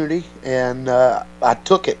opportunity, and I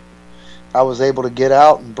took it. I was able to get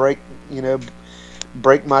out and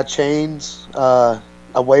break my chains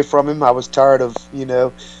away from him. I was tired of,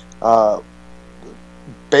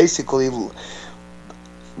 basically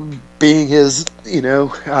being his,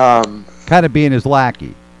 kind of being his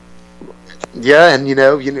lackey. Yeah, and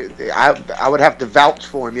I would have to vouch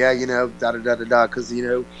for him. Yeah, da da da da da, because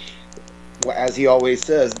as he always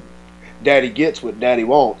says, Daddy gets what Daddy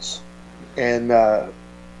wants, and I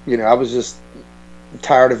was just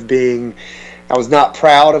tired of being. I was not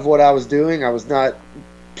proud of what I was doing. I was not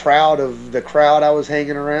proud of the crowd I was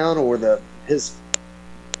hanging around, or his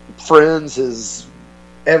friends, his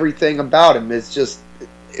everything about him. It's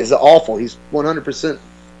awful. He's 100%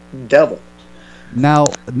 devil. Now,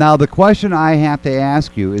 the question I have to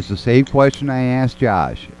ask you is the same question I asked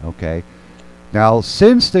Josh. Okay. Now,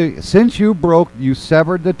 since you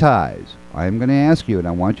severed the ties, I'm going to ask you, and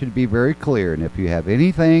I want you to be very clear. And if you have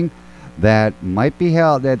anything that might be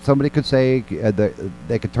held that somebody could say that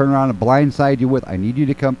they could turn around and blindside you with, I need you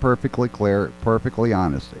to come perfectly clear, perfectly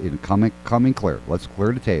honest, and coming clear. Let's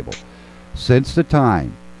clear the table. Since the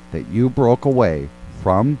time that you broke away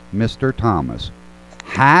from Mr. Thomas,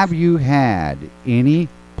 have you had any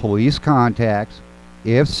police contacts?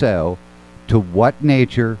 If so, to what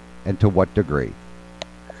nature and to what degree?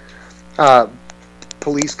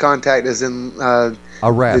 Police contact is in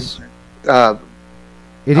arrest.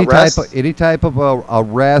 Any type of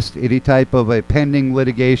arrest, any type of a pending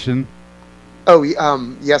litigation. Oh,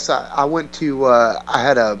 yes. I went to. I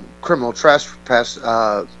had a criminal trespass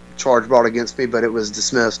charge brought against me, but it was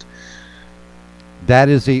dismissed. That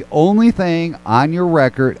is the only thing on your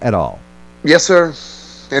record at all. Yes, sir.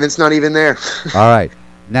 And it's not even there. All right.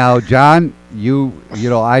 Now, John,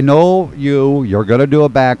 I know you're going to do a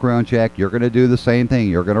background check. You're going to do the same thing.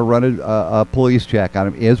 You're going to run a police check on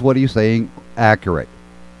him. Is what he's saying accurate?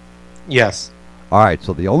 Yes. All right.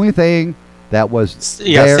 So the only thing that was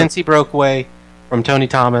since he broke away from Tony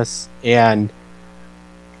Thomas, and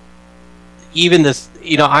even this,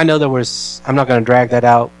 I know there was, I'm not going to drag that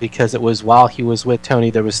out because it was while he was with Tony,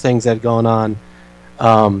 there was things that had gone on.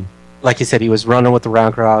 Like you said, he was running with the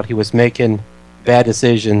round crowd. He was making bad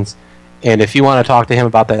decisions. And if you want to talk to him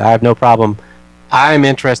about that, I have no problem. I'm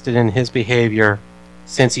interested in his behavior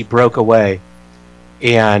since he broke away.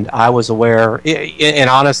 And I was aware, and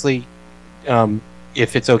honestly,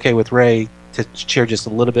 if it's okay with Ray, to share just a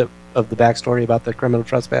little bit of the backstory about the criminal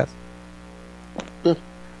trespass.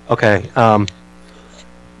 Okay.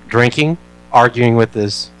 Drinking, arguing with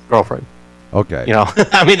his girlfriend. Okay.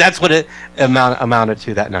 I mean, that's what it amounted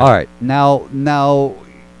to that night. All right. Now,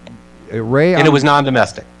 Ray. And it was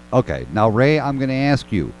non-domestic. Okay. Now, Ray, I'm going to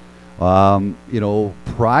ask you,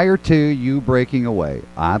 prior to you breaking away,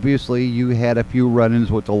 obviously you had a few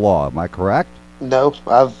run-ins with the law. Am I correct? No,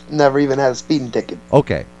 I've never even had a speeding ticket.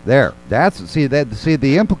 Okay. There. See,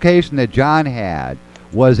 the implication that John had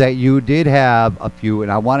was that you did have a few,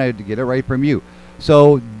 and I wanted to get it right from you.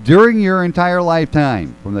 So during your entire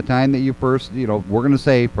lifetime, from the time that you first, we're going to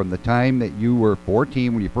say from the time that you were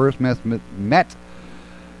 14 when you first met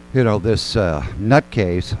this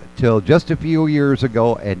nutcase, till just a few years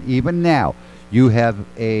ago, and even now, you have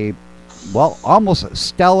a, almost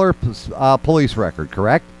stellar police record,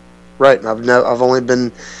 correct? Right. I've only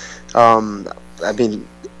been,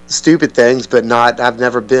 stupid things, but I've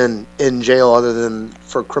never been in jail other than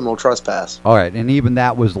for criminal trespass. All right, and even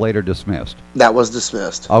that was later dismissed. That was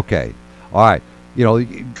dismissed. Okay, all right.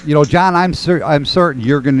 John, I'm certain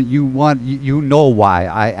you know why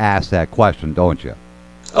I asked that question, don't you?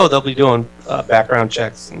 Oh, they'll be doing background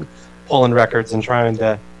checks and pulling records and trying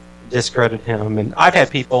to discredit him. And I've had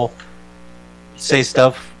people say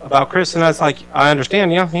stuff about Chris, and I was like, I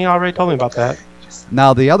understand. Yeah, he already told me about that.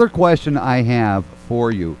 Now, the other question I have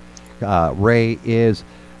for you, Ray, is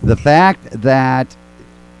the fact that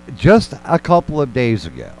just a couple of days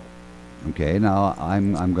ago, okay, now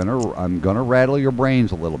I'm gonna rattle your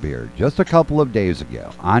brains a little bit here. Just a couple of days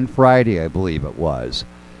ago, on Friday, I believe it was,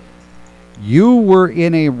 you were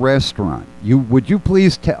in a restaurant. Would you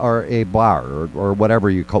please or a bar or whatever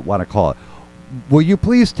you want to call it? Will you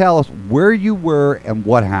please tell us where you were and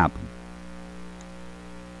what happened?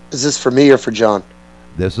 Is this for me or for John?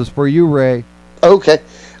 This is for you, Ray. Okay.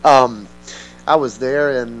 I was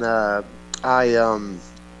there, and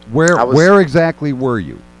Where exactly were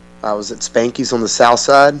you? I was at Spanky's on the south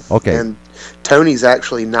side. Okay. And Tony's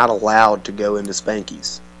actually not allowed to go into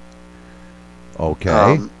Spanky's.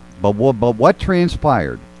 Okay. But what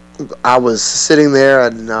transpired? I was sitting there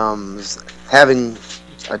and having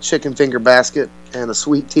a chicken finger basket and a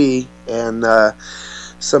sweet tea and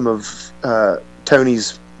some of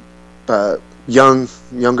Tony's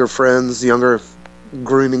younger friends, younger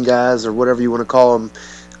grooming guys, or whatever you want to call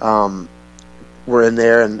them, were in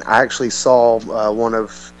there, and I actually saw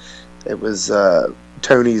it was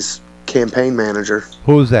Tony's campaign manager.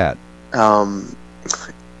 Who's that?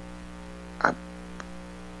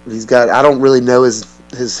 He's got, I don't really know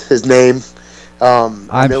his name. I'm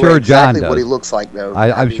know sure John exactly does. what he looks like, though.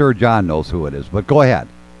 I'm sure John knows who it is, but go ahead.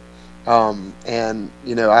 And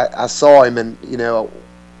I saw him, and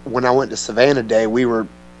when I went to Savannah Day, we were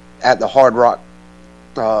at the Hard Rock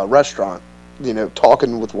restaurant,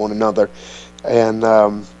 talking with one another, and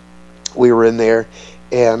we were in there,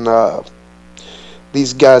 and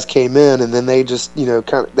these guys came in, and then they just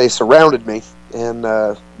they surrounded me, and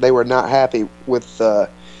they were not happy with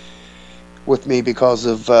me because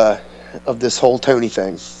of this whole Tony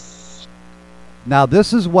thing. Now,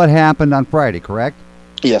 this is what happened on Friday, correct?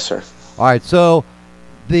 Yes, sir. All right, so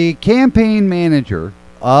the campaign manager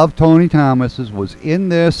of Tony Thomas's was in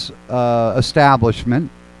this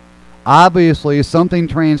establishment. Obviously, something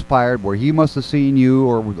transpired where he must have seen you,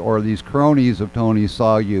 or these cronies of Tony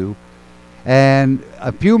saw you. And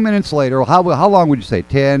a few minutes later, how long would you say,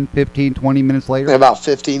 10, 15, 20 minutes later? About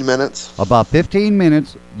 15 minutes. About 15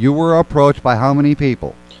 minutes, you were approached by how many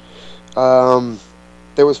people?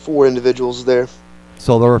 There was 4 individuals there.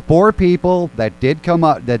 So there were 4 people that did come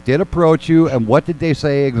up, that did approach you, and what did they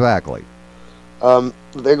say exactly?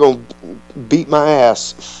 They're going to beat my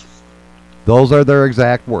ass. Those are their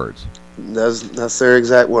exact words. That's their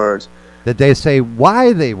exact words. Did they say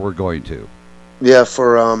why they were going to? Yeah,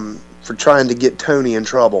 for trying to get Tony in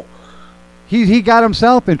trouble. He got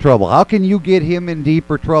himself in trouble. How can you get him in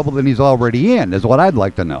deeper trouble than he's already in, is what I'd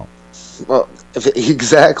like to know. Well,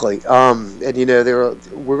 exactly. And we're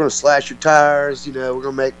going to slash your tires. We're going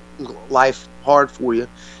to make life hard for you.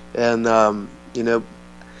 And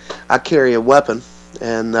I carry a weapon,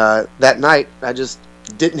 and that night I just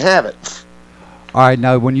didn't have it. All right,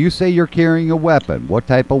 now when you say you're carrying a weapon, what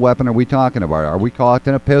type of weapon are we talking about? Are we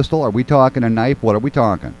talking a pistol? Are we talking a knife? What are we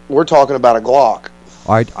talking? We're talking about a Glock.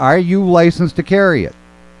 All right, are you licensed to carry it?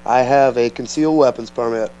 I have a concealed weapons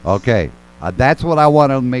permit. Okay, that's what I want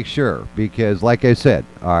to make sure, because like I said,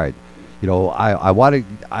 all right, I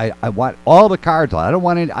want all the cards on. I don't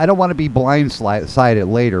want to be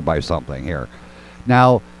blindsided later by something here.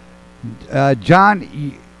 Now,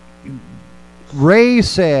 John, Ray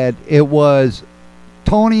said it was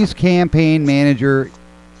Tony's campaign manager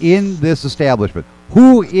in this establishment.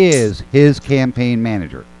 Who is his campaign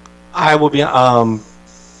manager? I will be. Hang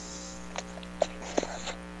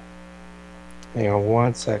on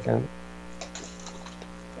 1 second.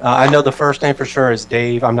 I know the first name for sure is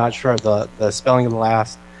Dave. I'm not sure of the spelling of the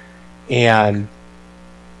last. And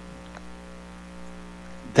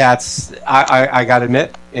that's, I got to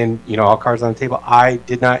admit, and all cards on the table, I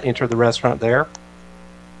did not enter the restaurant there.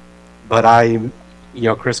 But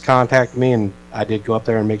Chris contacted me, and I did go up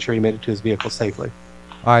there and make sure he made it to his vehicle safely.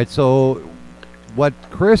 All right, so what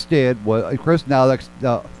Chris did was,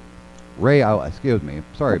 Ray, excuse me,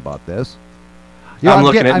 sorry about this. I'm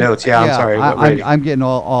looking at notes. Yeah, I'm sorry. I'm getting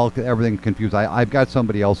everything confused. I've got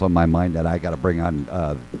somebody else on my mind that I got to bring on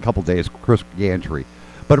a couple days, Chris Gantry.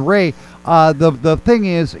 But Ray, the thing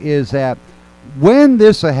is that when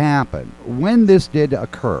this happened, when this did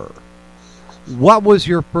occur, what was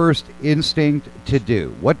your first instinct to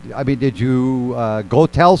do? Did you go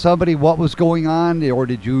tell somebody what was going on, or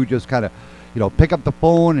did you just kind of, pick up the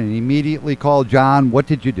phone and immediately call John? What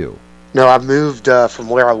did you do? No, I moved from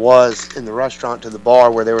where I was in the restaurant to the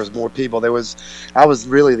bar where there was more people. I was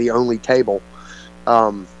really the only table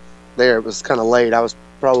there. It was kind of late. I was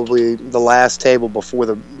probably the last table before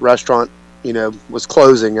the restaurant, was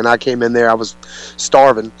closing, and I came in there. I was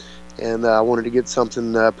starving, and I wanted to get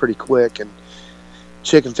something pretty quick. And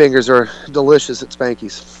chicken fingers are delicious at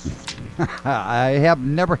Spanky's. I have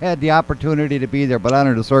never had the opportunity to be there, but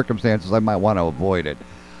under the circumstances, I might want to avoid it.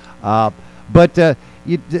 But the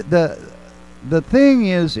thing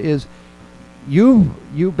is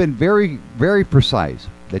you've been very, very precise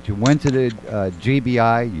that you went to the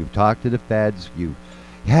GBI, you've talked to the feds.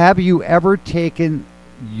 Have you ever taken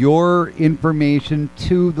your information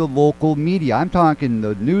to the local media? I'm talking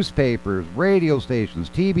the newspapers, radio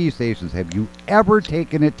stations, TV stations. Have you ever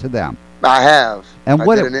taken it to them? I have. And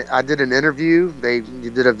I did an interview. They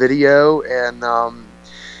did a video, and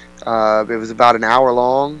it was about an hour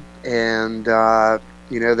long. And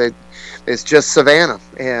it's just Savannah,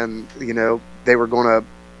 and they were going to,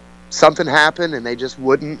 something happened, and they just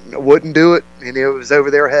wouldn't do it, and it was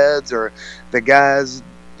over their heads, or the guys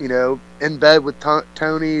in bed with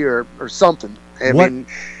Tony or something. I mean,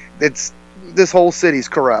 it's, this whole city's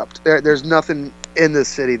corrupt. There's nothing in this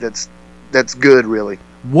city that's that's good, really.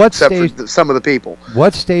 What Except station? for some of the people.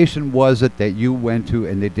 What station was it that you went to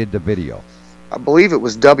and they did the video? I believe it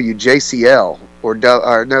was WJCL or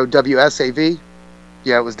no, WSAV.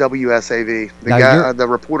 Yeah, it was WSAV. The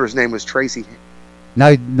reporter's name was Tracy.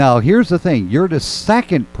 Now here's the thing. You're the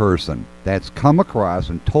second person that's come across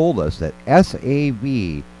and told us that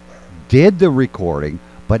SAV did the recording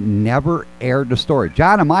but never aired the story.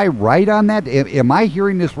 John, am I right on that? Am I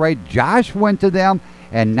hearing this right? Josh went to them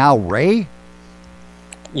and now Ray?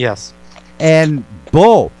 Yes. And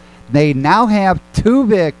both. They now have two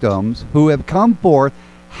victims who have come forth,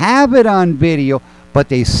 have it on video, but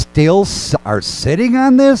they still are sitting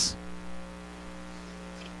on this?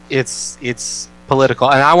 It's political.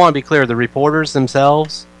 And I want to be clear, the reporters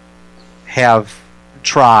themselves have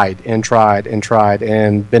tried and tried and tried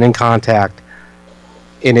and been in contact,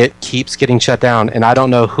 and it keeps getting shut down. And I don't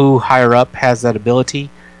know who higher up has that ability,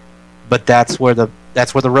 but that's where the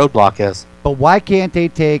roadblock is. But why can't they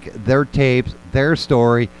take their tapes, their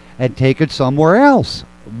story, and take it somewhere else?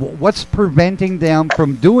 What's preventing them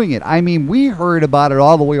from doing it? I mean, we heard about it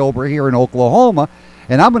all the way over here in Oklahoma,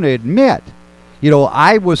 and I'm going to admit,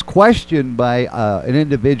 I was questioned by an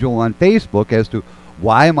individual on Facebook as to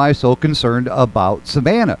why am I so concerned about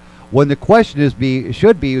Savannah? When the question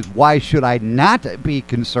should be why should I not be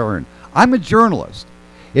concerned? I'm a journalist.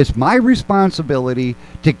 It's my responsibility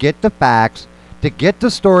to get the facts, to get the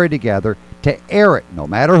story together, to air it, no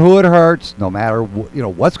matter who it hurts, no matter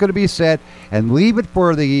what's going to be said, and leave it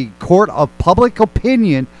for the court of public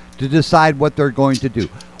opinion to decide what they're going to do.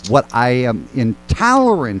 What I am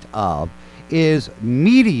intolerant of is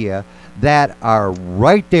media that are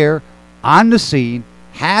right there on the scene,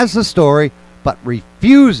 has the story, but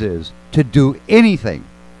refuses to do anything.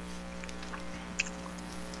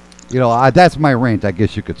 That's my rant, I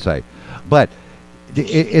guess you could say. But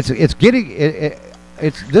this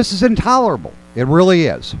is intolerable. It really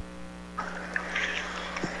is.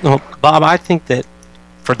 Well, Bob, I think that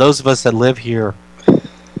for those of us that live here,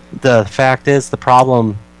 the fact is the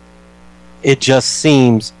problem, it just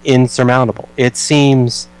seems insurmountable. It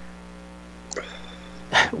seems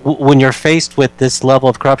when you're faced with this level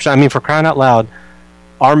of corruption, I mean, for crying out loud,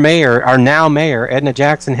 our now mayor, Edna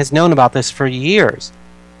Jackson, has known about this for years.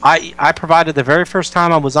 I provided the very first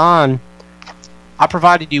time I was on, I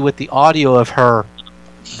provided you with the audio of her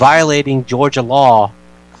violating Georgia law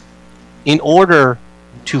in order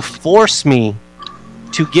to force me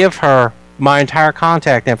to give her my entire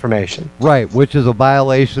contact information. Right, which is a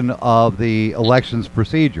violation of the election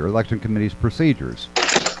committee's procedures.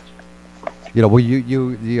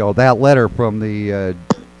 That letter from the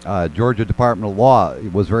Georgia Department of Law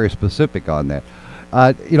was very specific on that.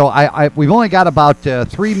 We've only got about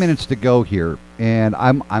 3 minutes to go here, and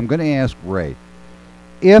I'm going to ask Ray,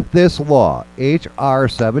 if this law, H.R.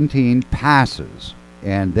 17, passes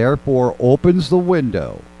and therefore opens the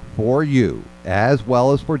window for you as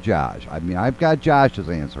well as for Josh. I mean, I've got Josh's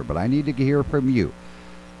answer, but I need to hear from you.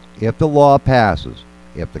 If the law passes,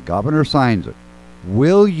 if the governor signs it,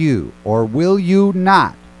 will you or will you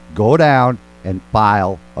not go down and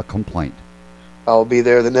file a complaint? I'll be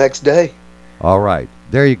there the next day. All right.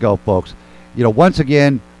 There you go, folks. Once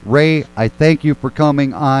again, Ray, I thank you for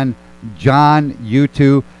coming on. John, you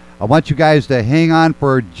too. I want you guys to hang on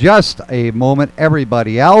for just a moment.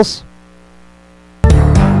 Everybody else.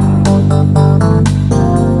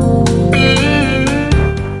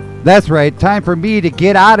 That's right. Time for me to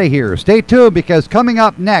get out of here. Stay tuned, because coming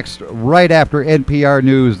up next, right after NPR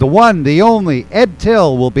News, the one, the only, Ed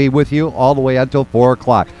Till will be with you all the way until 4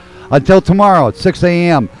 o'clock. Until tomorrow at 6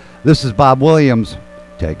 a.m., this is Bob Williams.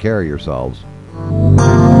 Take care of yourselves.